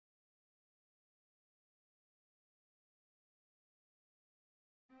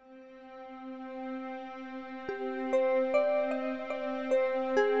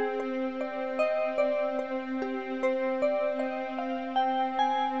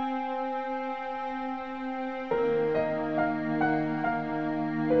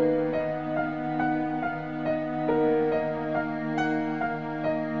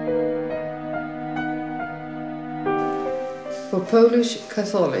For Polish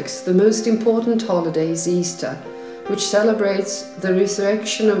Catholics, the most important holiday is Easter, which celebrates the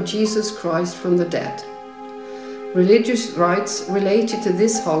resurrection of Jesus Christ from the dead. Religious rites related to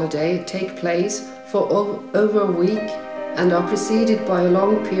this holiday take place for over a week and are preceded by a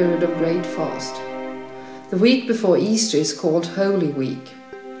long period of great fast. The week before Easter is called Holy Week.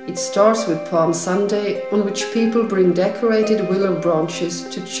 It starts with Palm Sunday, on which people bring decorated willow branches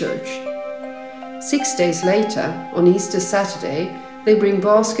to church. 6 days later, on Easter Saturday, they bring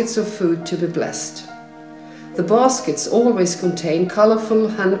baskets of food to be blessed. The baskets always contain colorful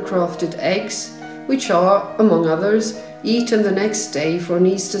handcrafted eggs, which are, among others, eaten the next day for an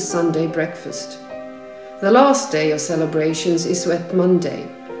Easter Sunday breakfast. The last day of celebrations is Wet Monday,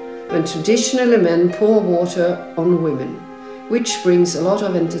 when traditionally men pour water on women, which brings a lot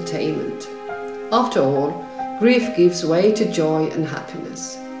of entertainment. After all, grief gives way to joy and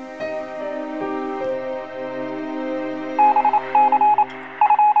happiness.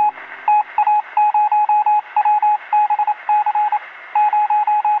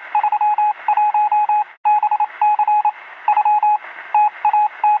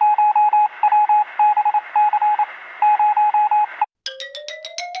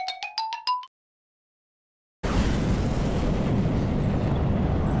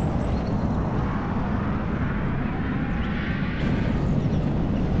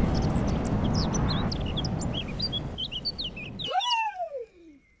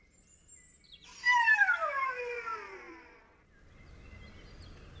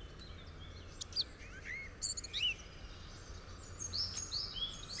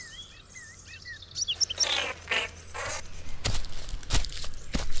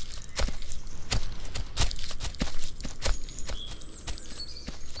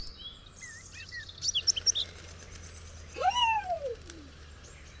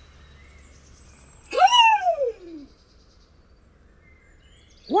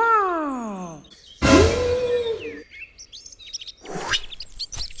 Wow!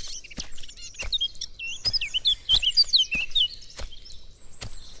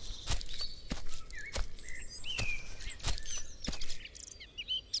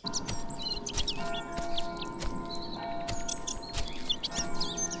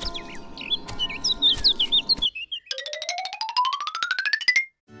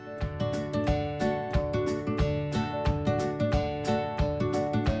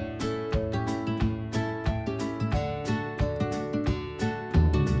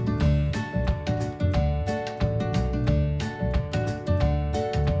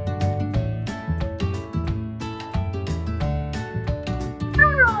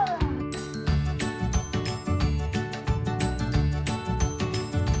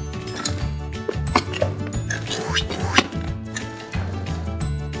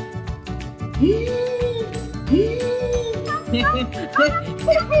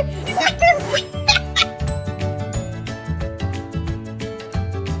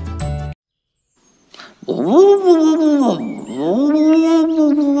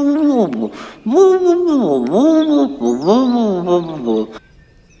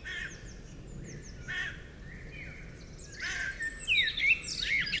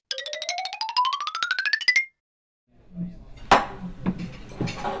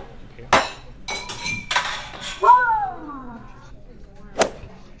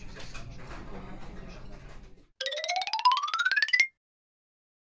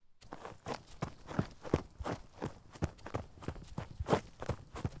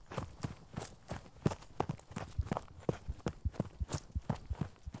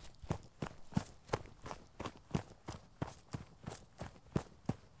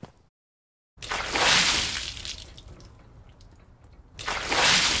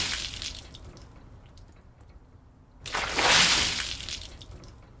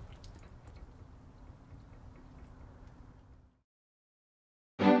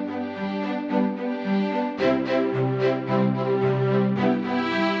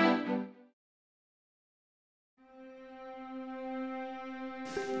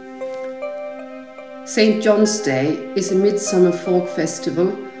 St. John's Day is a midsummer folk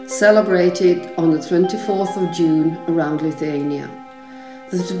festival celebrated on the 24th of June around Lithuania.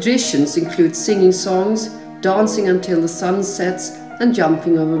 The traditions include singing songs, dancing until the sun sets, and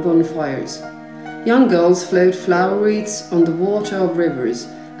jumping over bonfires. Young girls float flower wreaths on the water of rivers,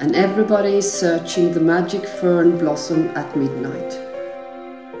 and everybody is searching the magic fern blossom at midnight.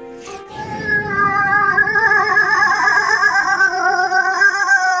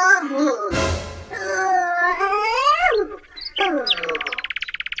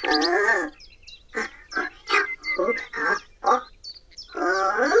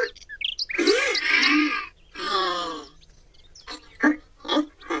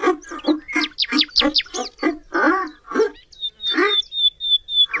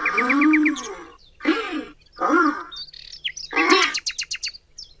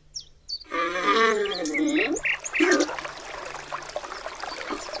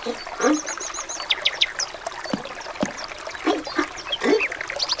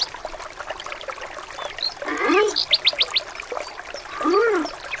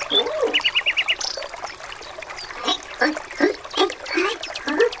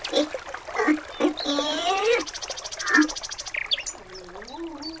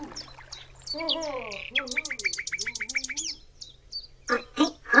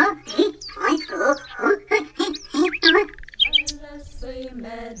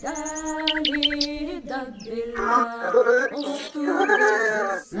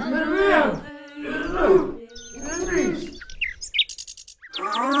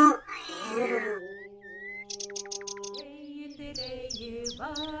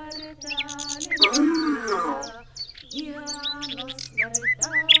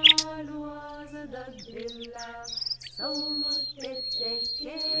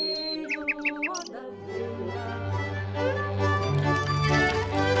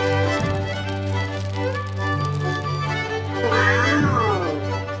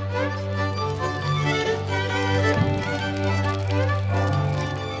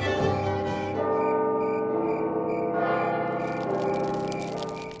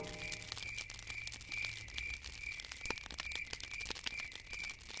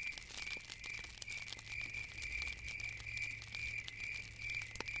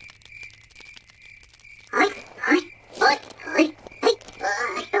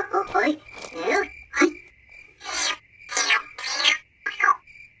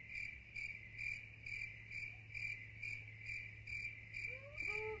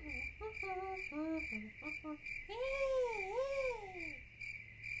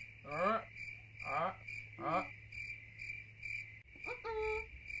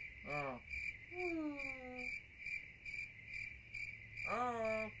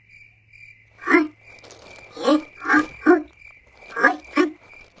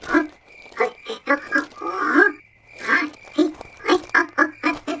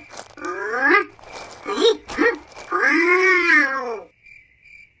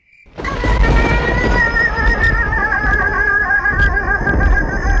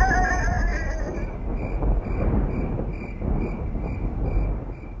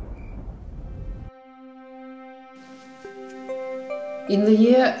 In the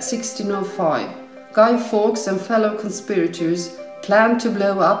year 1605, Guy Fawkes and fellow conspirators planned to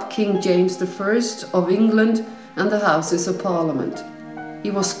blow up King James I of England and the Houses of Parliament.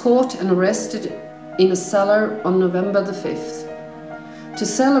 He was caught and arrested in a cellar on November the 5th. To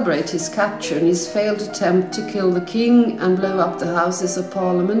celebrate his capture and his failed attempt to kill the king and blow up the Houses of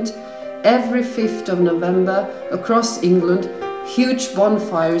Parliament, every 5th of November across England, huge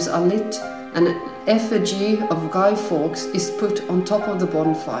bonfires are lit and an effigy of Guy Fawkes is put on top of the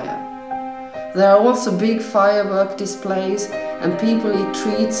bonfire. There are also big firework displays and people eat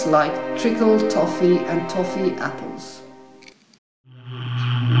treats like trickle toffee and toffee apples.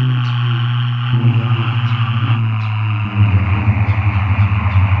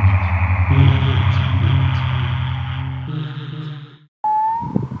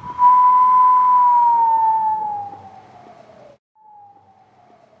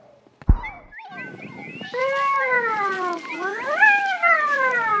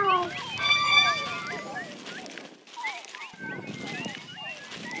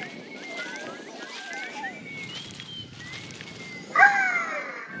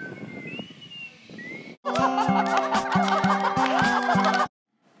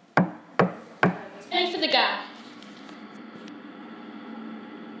 Penny for the guy.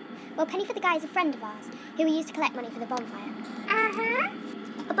 Well, Penny for the Guy is a friend of ours who we used to collect money for the bonfire.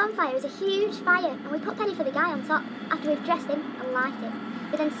 A bonfire is a huge fire, and we put Penny for the Guy on top after we've dressed him and light it.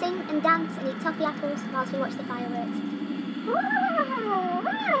 We then sing and dance and eat toffee apples whilst we watch the fireworks.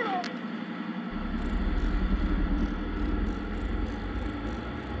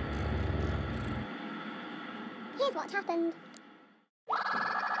 Here's what happened.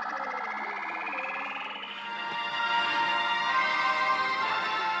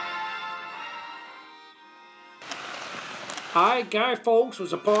 I, Guy Fawkes,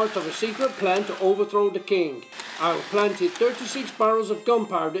 was a part of a secret plan to overthrow the king. I planted 36 barrels of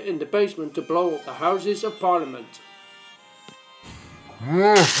gunpowder in the basement to blow up the Houses of Parliament.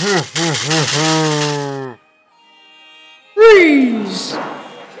 Freeze!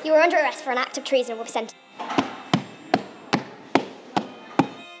 You are under arrest for an act of treason and will be sent.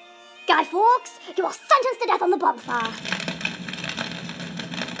 Guy Fawkes, you are sentenced to death on the bonfire.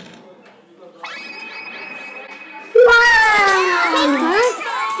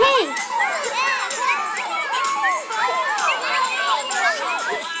 Hey!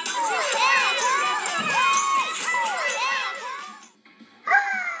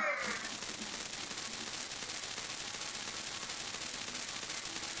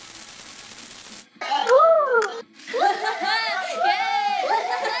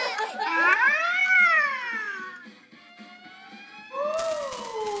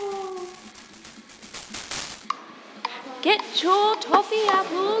 Get your toffee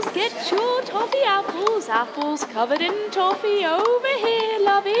apples, get your toffee apples, apples covered in toffee over here,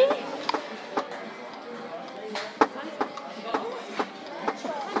 lovey.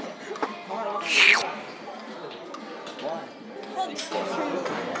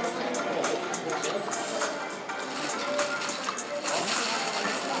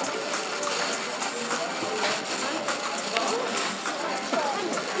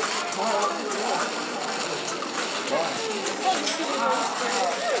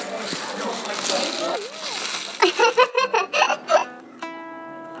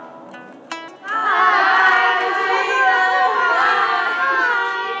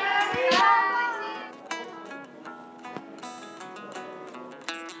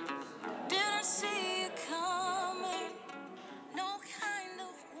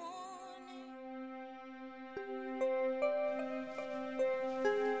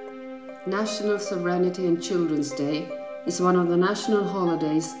 National Sovereignty and Children's Day is one of the national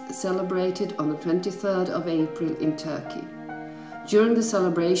holidays celebrated on the 23rd of April in Turkey. During the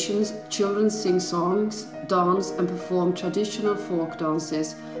celebrations, children sing songs, dance and perform traditional folk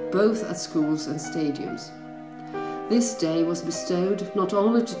dances both at schools and stadiums. This day was bestowed not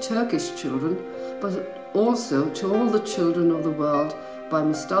only to Turkish children, but also to all the children of the world by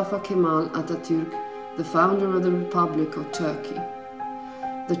Mustafa Kemal Atatürk, the founder of the Republic of Turkey.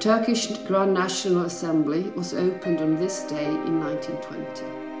 The Turkish Grand National Assembly was opened on this day in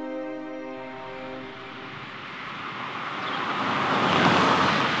 1920.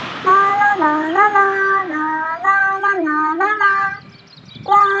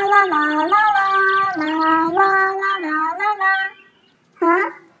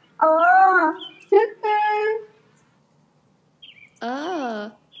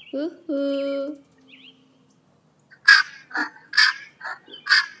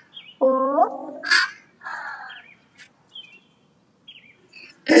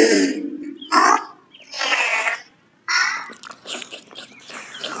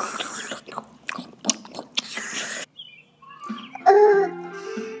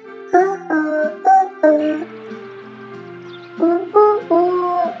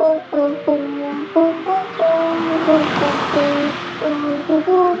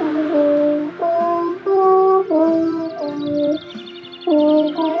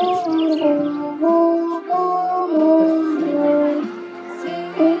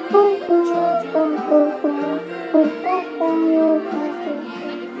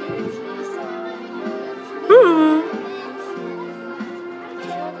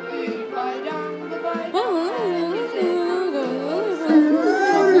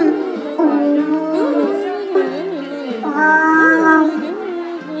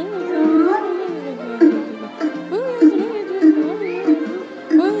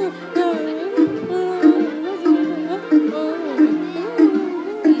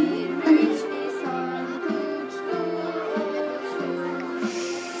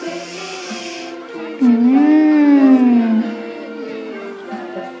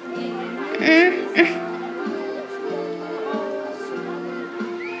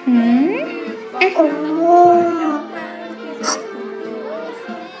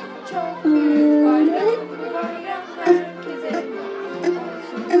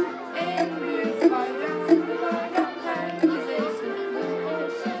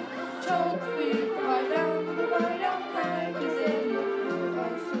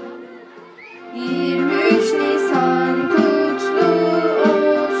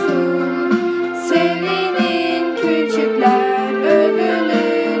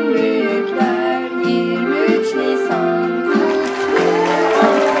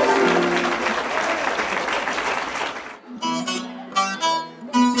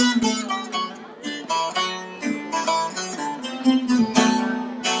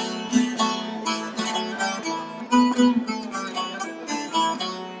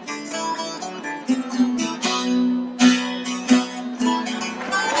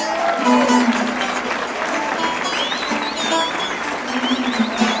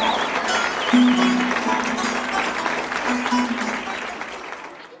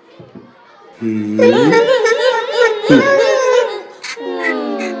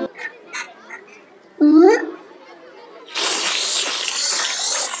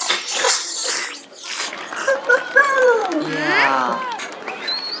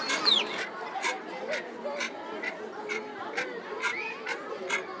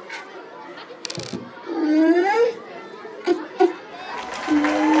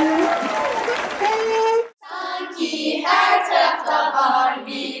 Sanki her tarafta var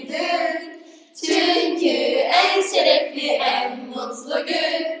bir gün, çünkü en şerefli, en mutlu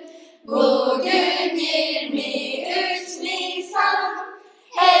gün. Bugün 23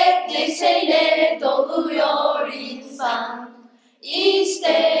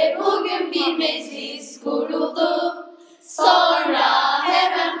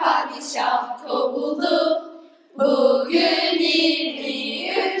 padişah kovuldu. Bugün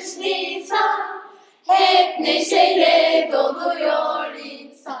 23 Nisan, hep neşeyle doluyor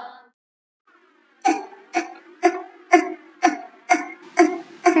insan.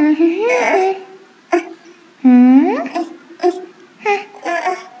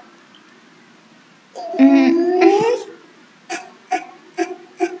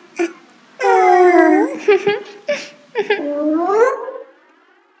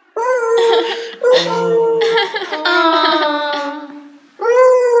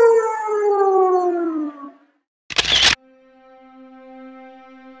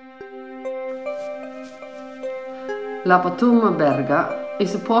 La Patuma Berga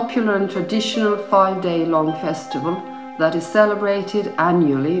is a popular and traditional 5-day-long festival that is celebrated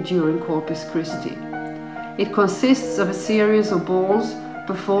annually during Corpus Christi. It consists of a series of balls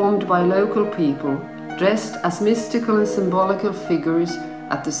performed by local people dressed as mystical and symbolical figures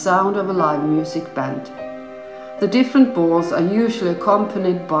at the sound of a live music band. The different balls are usually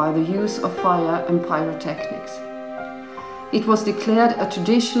accompanied by the use of fire and pyrotechnics. It was declared a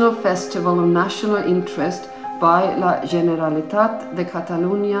traditional festival of national interest by La Generalitat de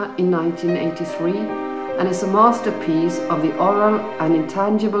Catalunya in 1983 and is a masterpiece of the oral and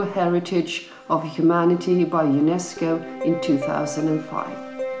intangible heritage of humanity by UNESCO in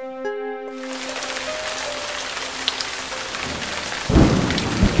 2005.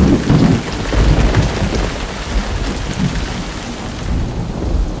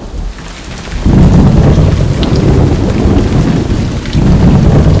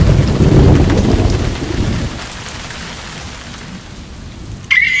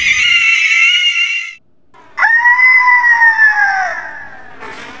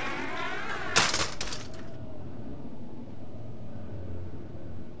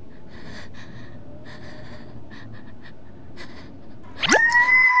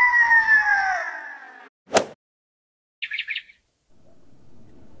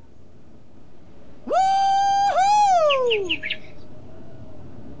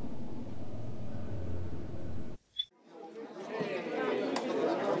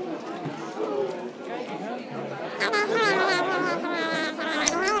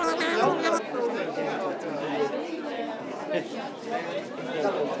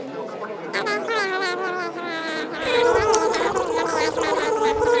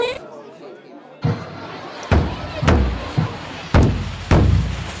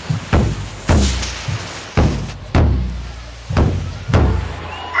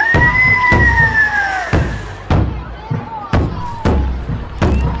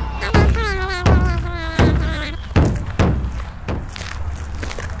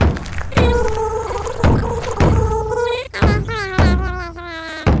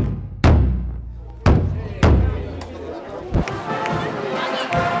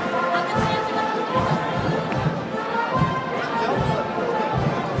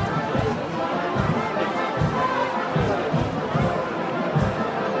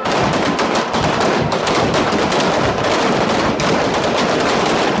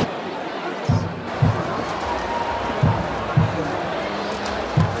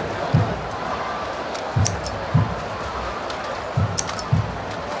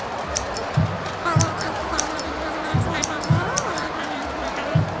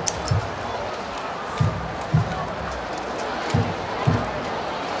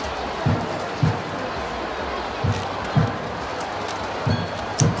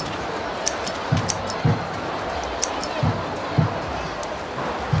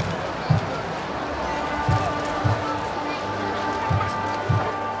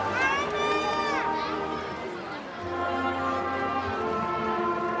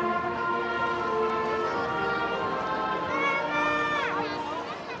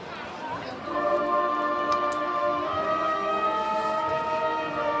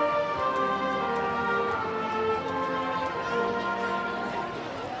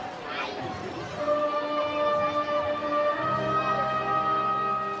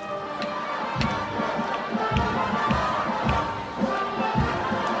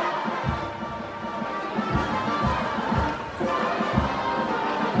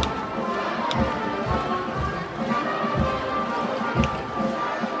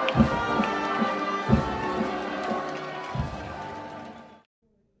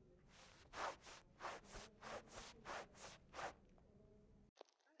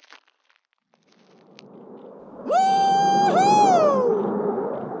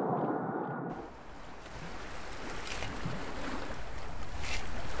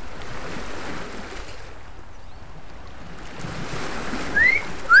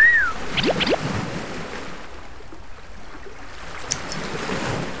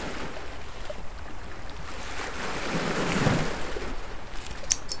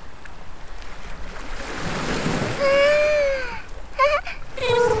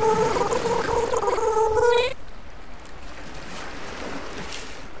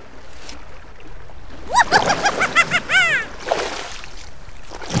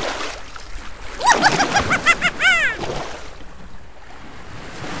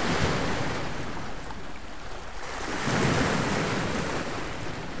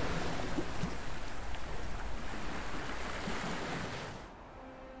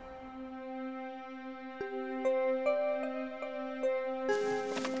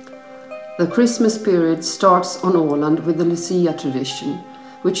 The Christmas period starts on Åland with the Lucia tradition,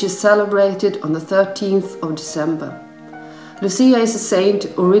 which is celebrated on the 13th of December. Lucia is a saint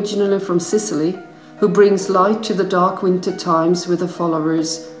originally from Sicily who brings light to the dark winter times with her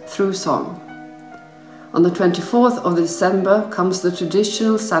followers through song. On the 24th of December comes the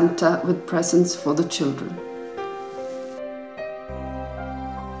traditional Santa with presents for the children.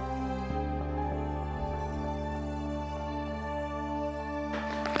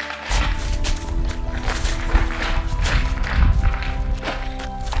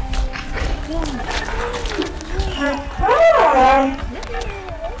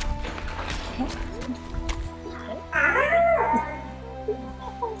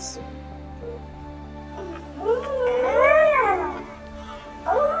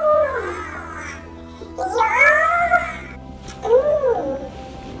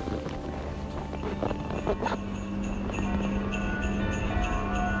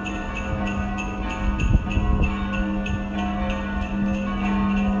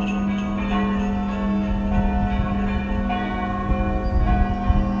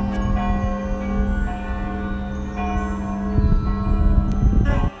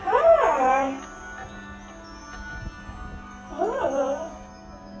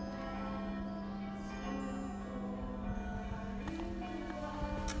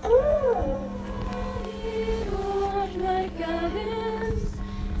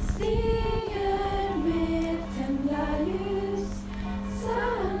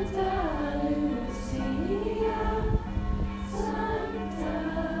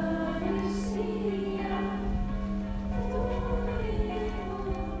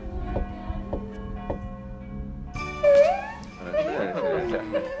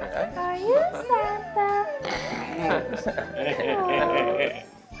 Are you Santa?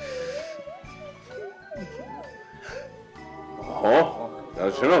 Jaha,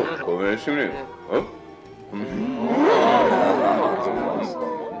 jag ser nog. Kommer det se nu? Ja.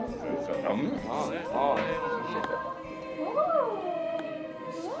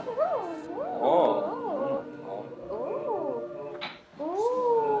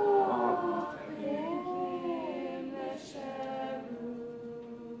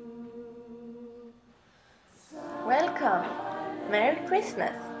 Welcome. Merry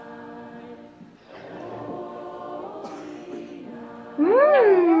Christmas.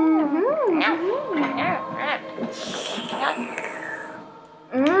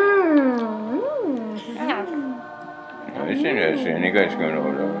 Ni kanske ska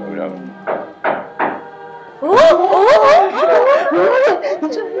hålla.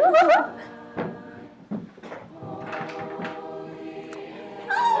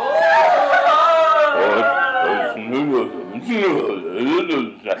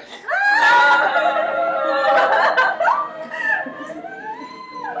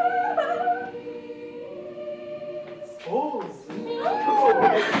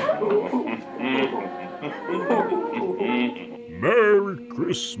 Merry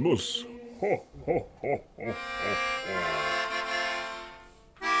Christmas! Ho, ho, ho, ho, ho, ho.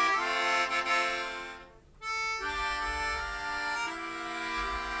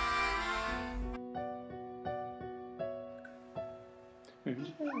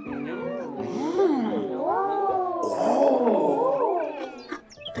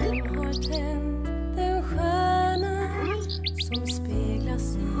 Vem har tänt den stjärna som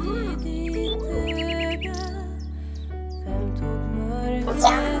speglas i ditt öga? Vem tog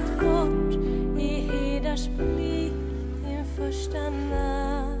mörkret